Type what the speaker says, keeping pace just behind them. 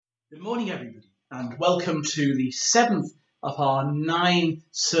Good morning, everybody, and welcome to the seventh of our 9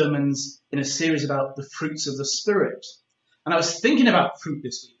 sermons in a series about the fruits of the Spirit. And I was thinking about fruit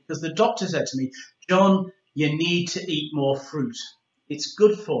this week because the doctor said to me, John, you need to eat more fruit. It's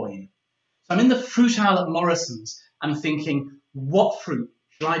good for you. So I'm in the fruit aisle at Morrison's and thinking, what fruit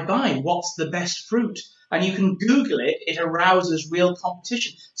shall I buy? What's the best fruit? And you can Google it. It arouses real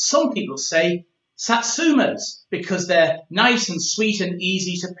competition. Some people say Satsumas, because they're nice and sweet and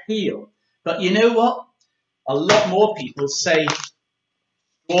easy to peel. But you know what? A lot more people say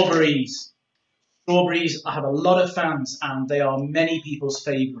strawberries. Strawberries have a lot of fans and they are many people's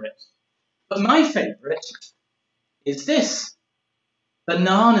favourite. But my favourite is this,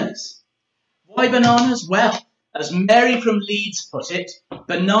 bananas. Why bananas? Well, as Mary from Leeds put it,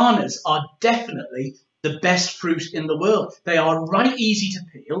 bananas are definitely the best fruit in the world. They are right easy to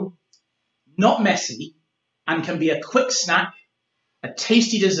peel, not messy, and can be a quick snack, a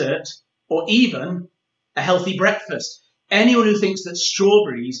tasty dessert, or even a healthy breakfast. Anyone who thinks that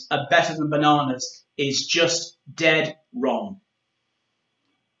strawberries are better than bananas is just dead wrong.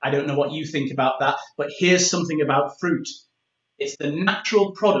 I don't know what you think about that, but here's something about fruit. It's the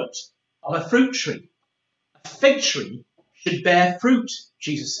natural product of a fruit tree. A fig tree should bear fruit,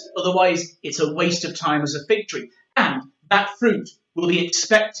 Jesus said. Otherwise, it's a waste of time as a fig tree. And that fruit will be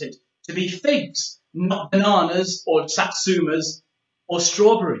expected to be figs, not bananas or satsumas or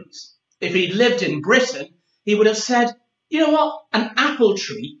strawberries. If he'd lived in Britain, he would have said, you know what, an apple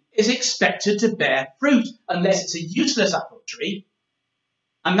tree is expected to bear fruit unless it's a useless apple tree,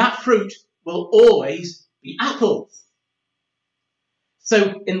 and that fruit will always be apples.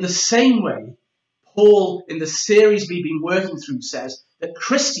 So in the same way, Paul, in the series we've been working through, says that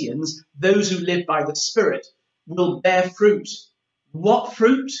Christians, those who live by the Spirit, will bear fruit. What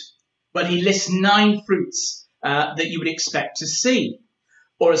fruit? Well, he lists 9 fruits that you would expect to see.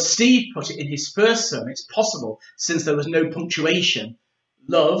 Or as Steve put it in his first sermon, it's possible, since there was no punctuation,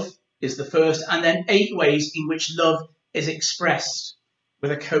 love is the first, and then 8 ways in which love is expressed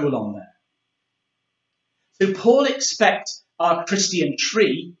with a colon there. So Paul expects our Christian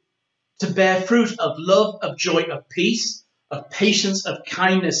tree to bear fruit of love, of joy, of peace, of patience, of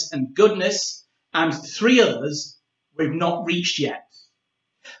kindness and goodness, and 3 others we've not reached yet.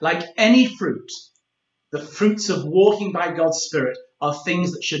 Like any fruit, the fruits of walking by God's Spirit are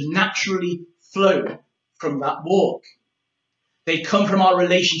things that should naturally flow from that walk. They come from our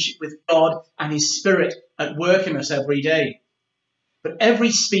relationship with God and His Spirit at work in us every day. But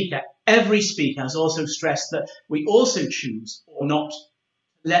every speaker has also stressed that we also choose or not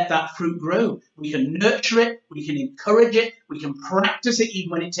let that fruit grow. We can nurture it, we can encourage it, we can practice it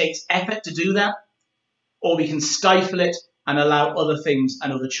even when it takes effort to do that, or we can stifle it and allow other things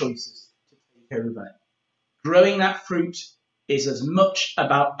and other choices to take over. Growing that fruit is as much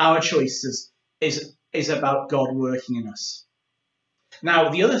about our choices as is about God working in us. Now,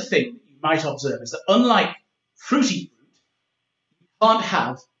 the other thing that you might observe is that unlike fruity fruit, you can't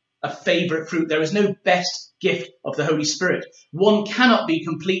have a favourite fruit. There is no best gift of the Holy Spirit. One cannot be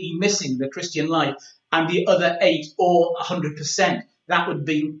completely missing the Christian life and the other 8 or 100%. That would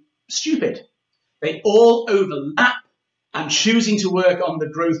be stupid. They all overlap, and choosing to work on the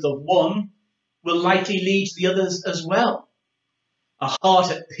growth of one will likely lead to the others as well. A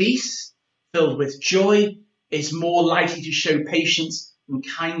heart at peace, filled with joy, is more likely to show patience and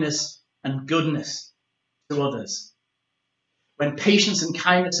kindness and goodness to others. When patience and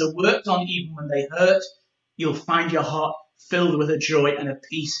kindness are worked on even when they hurt, you'll find your heart filled with a joy and a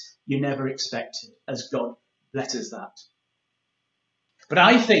peace you never expected, as God blesses that. But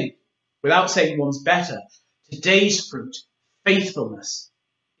I think, without saying one's better, today's fruit, faithfulness,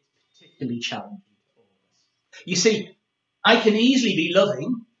 is particularly challenging for all of us. You see, I can easily be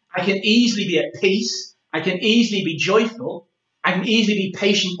loving, I can easily be at peace, I can easily be joyful, I can easily be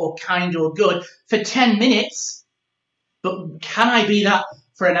patient or kind or good for 10 minutes, but can I be that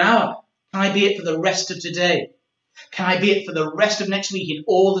for an hour? Can I be it for the rest of today? Can I be it for the rest of next week in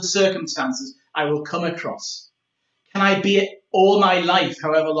all the circumstances I will come across? Can I be it all my life,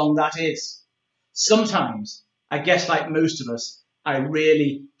 however long that is? Sometimes, I guess like most of us, I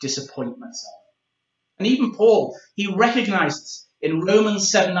really disappoint myself. And even Paul, he recognizes in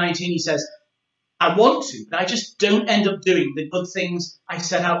Romans 7:19, he says, I want to, but I just don't end up doing the good things I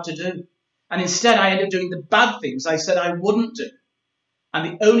set out to do. And instead, I end up doing the bad things I said I wouldn't do.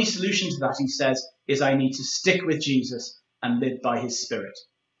 And the only solution to that, he says, is I need to stick with Jesus and live by His Spirit.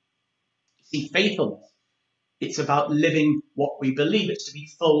 See, faithfulness, it's about living what we believe. It's to be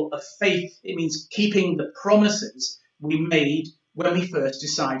full of faith. It means keeping the promises we made when we first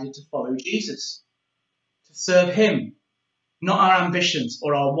decided to follow Jesus, to serve Him, not our ambitions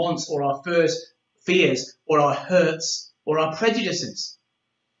or our wants or our fears or our hurts or our prejudices,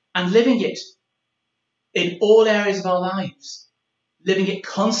 and living it in all areas of our lives, living it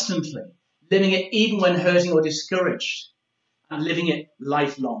constantly, living it even when hurting or discouraged, and living it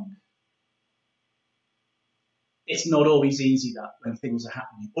lifelong. It's not always easy that when things are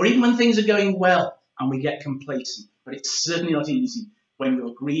happening, or even when things are going well and we get complacent, but it's certainly not easy when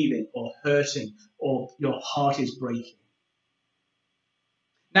you're grieving or hurting or your heart is breaking.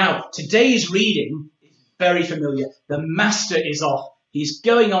 Now, today's reading is very familiar. The master is off. He's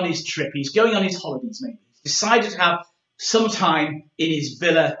going on his trip. He's going on his holidays, maybe. He's decided to have some time in his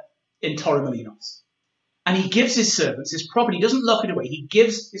villa in Torremolinos. And he gives his servants his property. He doesn't lock it away. He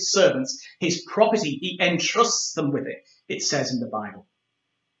gives his servants his property. He entrusts them with it, it says in the Bible.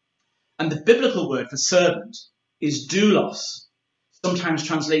 And the biblical word for servant is doulos, sometimes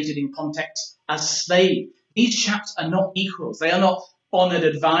translated in context as slave. These chaps are not equals. They are not honoured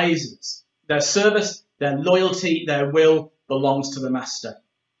advisors. Their service, their loyalty, their will belongs to the master.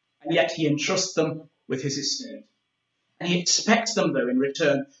 And yet he entrusts them with his estate. And he expects them, though, in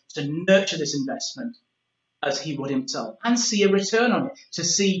return, to nurture this investment as he would himself, and see a return on it, to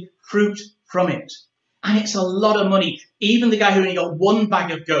see fruit from it. And it's a lot of money. Even the guy who only got one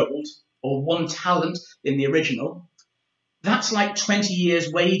bag of gold, or one talent in the original, that's like 20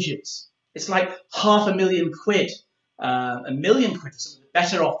 years' wages. It's like £500,000 quid, £1 million quid, some of the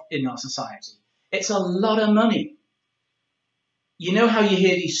better off in our society. It's a lot of money. You know how you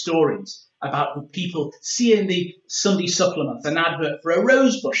hear these stories about people seeing the Sunday supplement, an advert for a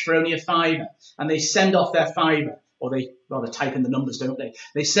rose bush for only £5, and they send off their £5, or they rather type in the numbers, don't they?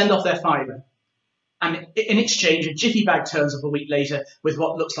 They send off their £5, and in exchange, a jiffy bag turns up a week later with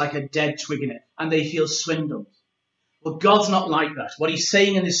what looks like a dead twig in it, and they feel swindled. Well, God's not like that. What he's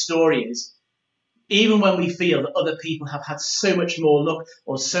saying in this story is, even when we feel that other people have had so much more luck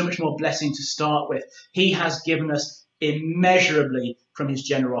or so much more blessing to start with, he has given us immeasurably from his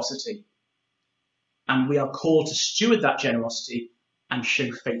generosity. And we are called to steward that generosity and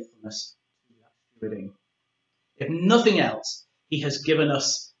show faithfulness to that stewarding. If nothing else, he has given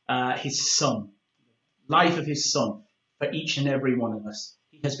us his son, the life of his son, for each and every one of us.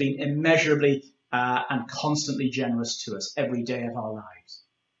 He has been immeasurably and constantly generous to us every day of our lives.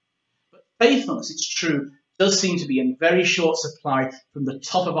 But faithfulness, it's true, does seem to be in very short supply from the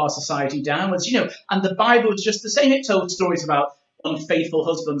top of our society downwards. And the Bible is just the same. It told stories about unfaithful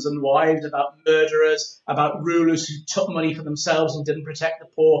husbands and wives, about murderers, about rulers who took money for themselves and didn't protect the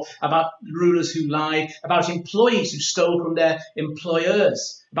poor, about rulers who lied, about employees who stole from their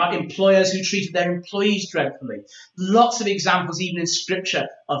employers, about employers who treated their employees dreadfully. Lots of examples, even in Scripture,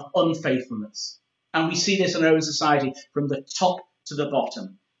 of unfaithfulness. And we see this in our own society from the top to the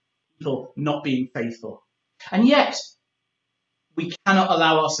bottom, people not being faithful. And yet, we cannot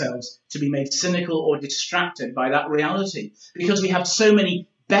allow ourselves to be made cynical or distracted by that reality, because we have so many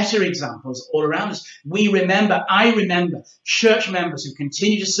better examples all around us. I remember church members who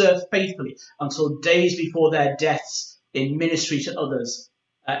continue to serve faithfully until days before their deaths in ministry to others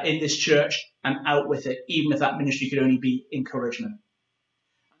in this church and out with it, even if that ministry could only be encouragement.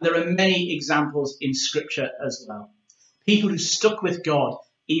 There are many examples in Scripture as well. People who stuck with God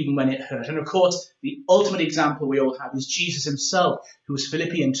even when it hurt. And of course, the ultimate example we all have is Jesus himself, who, as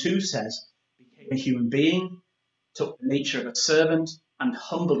Philippians 2 says, became a human being, took the nature of a servant, and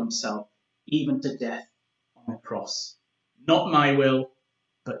humbled himself even to death on a cross. Not my will,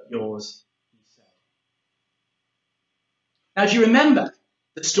 but yours, he said. Now, do you remember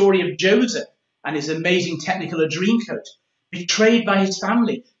the story of Joseph and his amazing Technicolor Dreamcoat? Betrayed by his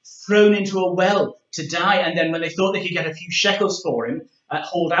family, thrown into a well to die, and then when they thought they could get a few shekels for him,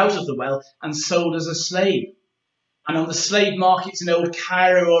 hauled out of the well and sold as a slave. And on the slave markets in old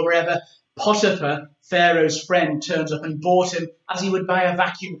Cairo or wherever, Potiphar, Pharaoh's friend, turns up and bought him as he would buy a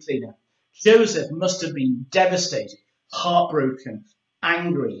vacuum cleaner. Joseph must have been devastated, heartbroken,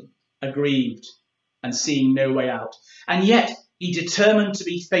 angry, aggrieved, and seeing no way out. And yet he determined to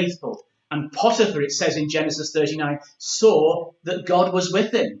be faithful. And Potiphar, it says in Genesis 39, saw that God was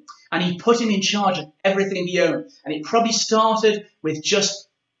with him. And he put him in charge of everything he owned. And it probably started with just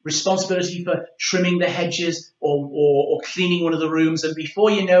responsibility for trimming the hedges or cleaning one of the rooms. And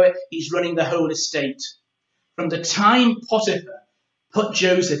before you know it, he's running the whole estate. From the time Potiphar put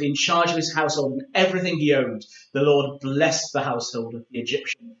Joseph in charge of his household and everything he owned, the Lord blessed the household of the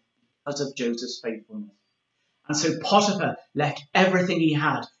Egyptian because of Joseph's faithfulness. And so Potiphar left everything he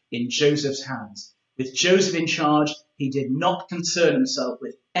had in Joseph's hands. With Joseph in charge, he did not concern himself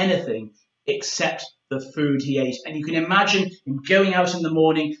with anything except the food he ate. And you can imagine him going out in the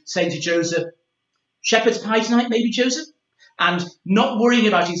morning saying to Joseph, shepherd's pie tonight, maybe, Joseph? and not worrying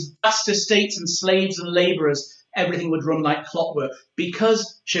about his vast estates and slaves and labourers. Everything would run like clockwork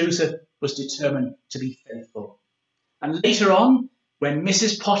because Joseph was determined to be faithful. And later on, when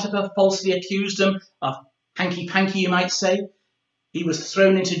Mrs. Potiphar falsely accused him of hanky-panky, you might say, he was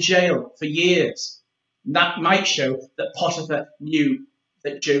thrown into jail for years. That might show that Potiphar knew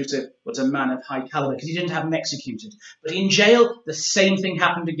that Joseph was a man of high caliber because he didn't have him executed. But in jail, the same thing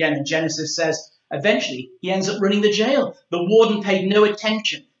happened again. And Genesis says, eventually, he ends up running the jail. The warden paid no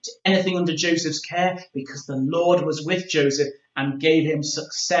attention to anything under Joseph's care because the Lord was with Joseph and gave him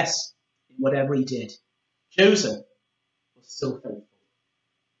success in whatever he did. Joseph was still faithful.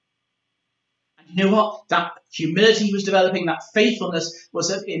 And you know what? That humility he was developing, that faithfulness,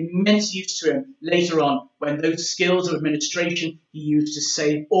 was of immense use to him later on when those skills of administration he used to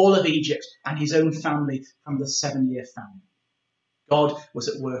save all of Egypt and his own family from the 7-year famine. God was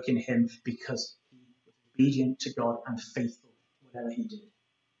at work in him because he was obedient to God and faithful to whatever he did.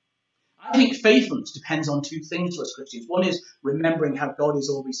 I think faithfulness depends on two things to us Christians. One is remembering how God is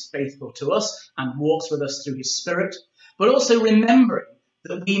always faithful to us and walks with us through his Spirit, but also remembering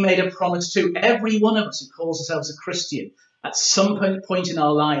that we made a promise to every one of us who calls ourselves a Christian at some point in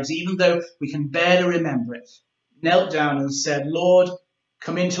our lives, even though we can barely remember it, knelt down and said, Lord,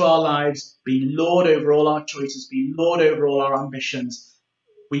 come into our lives, be Lord over all our choices, be Lord over all our ambitions.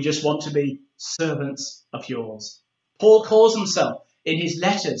 We just want to be servants of yours. Paul calls himself in his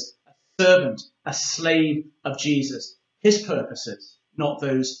letters a servant, a slave of Jesus, his purposes, not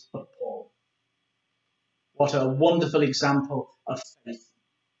those of Paul. What a wonderful example of faith.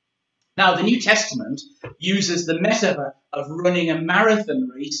 Now, the New Testament uses the metaphor of running a marathon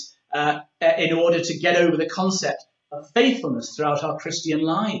race in order to get over the concept of faithfulness throughout our Christian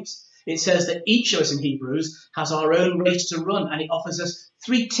lives. It says that each of us in Hebrews has our own race to run, and it offers us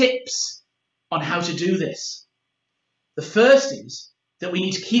 3 tips on how to do this. The first is that we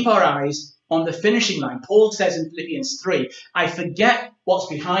need to keep our eyes on the finishing line. Paul says in Philippians 3, I forget what's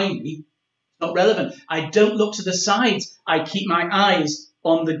behind me. It's not relevant. I don't look to the sides. I keep my eyes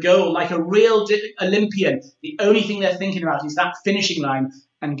on the goal. Like a real Olympian, the only thing they're thinking about is that finishing line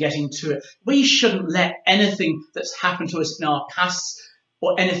and getting to it. We shouldn't let anything that's happened to us in our past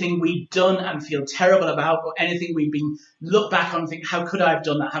or anything we've done and feel terrible about or anything we've been look back on and think, how could I have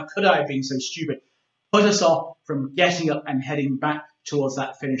done that? How could I have been so stupid? Put us off from getting up and heading back towards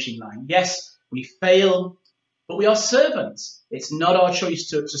that finishing line. Yes, we fail, but we are servants. It's not our choice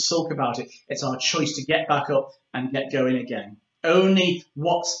to sulk about it. It's our choice to get back up and get going again. Only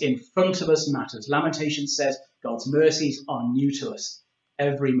what's in front of us matters. Lamentations says God's mercies are new to us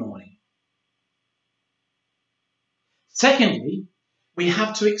every morning. Secondly, we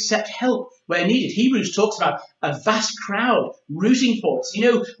have to accept help where needed. Hebrews talks about a vast crowd rooting for us. You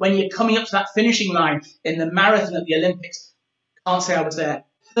know, when you're coming up to that finishing line in the marathon at the Olympics, I can't say I was there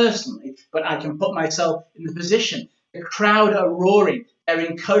personally, but I can put myself in the position. The crowd are roaring. They're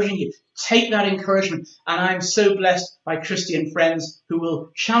encouraging you. Take that encouragement. And I'm so blessed by Christian friends who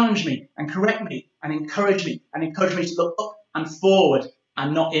will challenge me and correct me and encourage me to look up and forward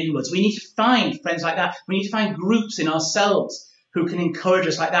and not inwards. We need to find friends like that. We need to find groups in ourselves who can encourage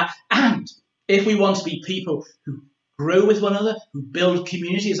us like that. And if we want to be people who grow with one another, who build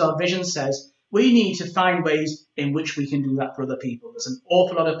community, as our vision says, we need to find ways in which we can do that for other people. There's an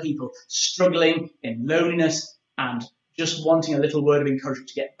awful lot of people struggling in loneliness and just wanting a little word of encouragement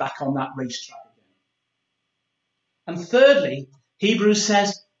to get back on that racetrack again. And thirdly, Hebrews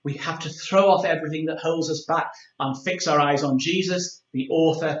says we have to throw off everything that holds us back and fix our eyes on Jesus, the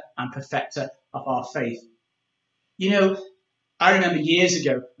author and perfecter of our faith. You know, I remember years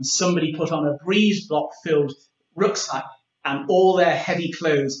ago when somebody put on a breeze block filled rucksack and all their heavy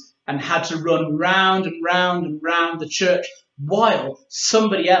clothes and had to run round and round and round the church while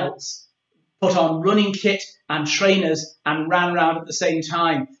somebody else put on running kit and trainers and ran round at the same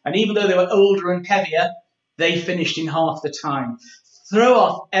time. And even though they were older and heavier, they finished in half the time. Throw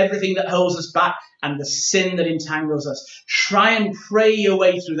off everything that holds us back and the sin that entangles us. Try and pray your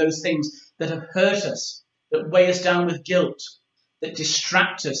way through those things that have hurt us, that weigh us down with guilt, that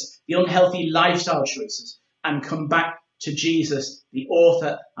distract us, the unhealthy lifestyle choices, and come back to Jesus, the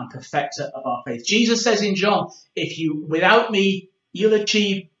author and perfecter of our faith. Jesus says in John, without me, you'll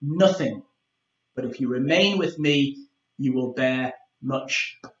achieve nothing. But if you remain with me, you will bear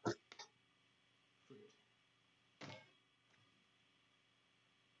much fruit.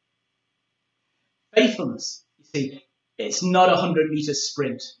 Faithfulness, you see, it's not a 100-meter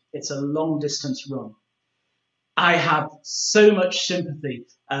sprint. It's a long-distance run. I have so much sympathy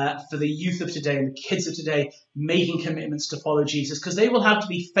for the youth of today and the kids of today making commitments to follow Jesus, because they will have to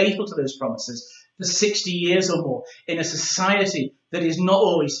be faithful to those promises. for 60 years or more in a society that is not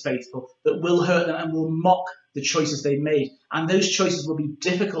always faithful, that will hurt them and will mock the choices they made. And those choices will be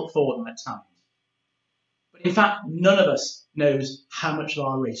difficult for them at times. But in fact, none of us knows how much of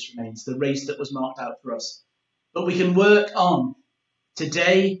our race remains, the race that was marked out for us. But we can work on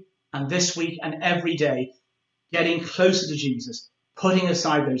today and this week and every day, getting closer to Jesus, putting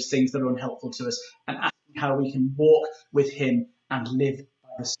aside those things that are unhelpful to us and asking how we can walk with him and live by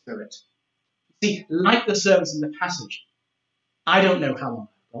the Spirit. See, like the servants in the passage, I don't know how long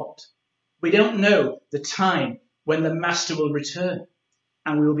I've got. We don't know the time when the Master will return,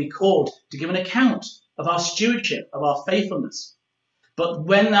 and we will be called to give an account of our stewardship, of our faithfulness. But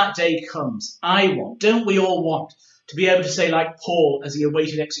when that day comes, don't we all want to be able to say, like Paul as he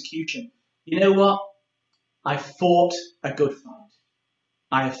awaited execution, you know what? I fought a good fight.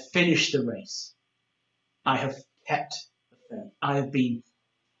 I have finished the race. I have kept the faith. I have been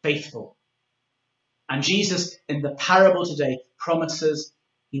faithful. And Jesus, in the parable today, promises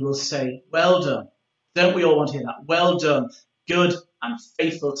he will say, well done. Don't we all want to hear that? Well done, good and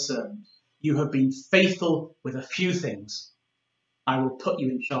faithful servant. You have been faithful with a few things. I will put you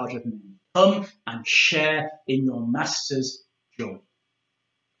in charge of many. Come and share in your master's joy.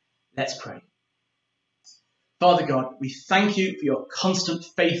 Let's pray. Father God, we thank you for your constant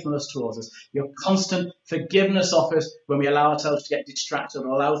faithfulness towards us, your constant forgiveness of us when we allow ourselves to get distracted or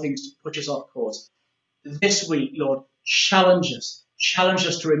allow things to push us off course. This week, Lord, challenge us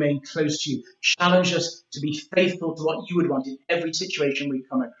to remain close to you, challenge us to be faithful to what you would want in every situation we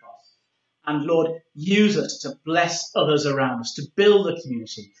come across. And Lord, use us to bless others around us, to build the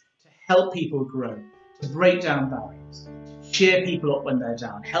community, to help people grow, to break down barriers, cheer people up when they're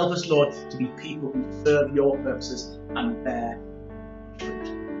down. Help us, Lord, to be people who serve your purposes and bear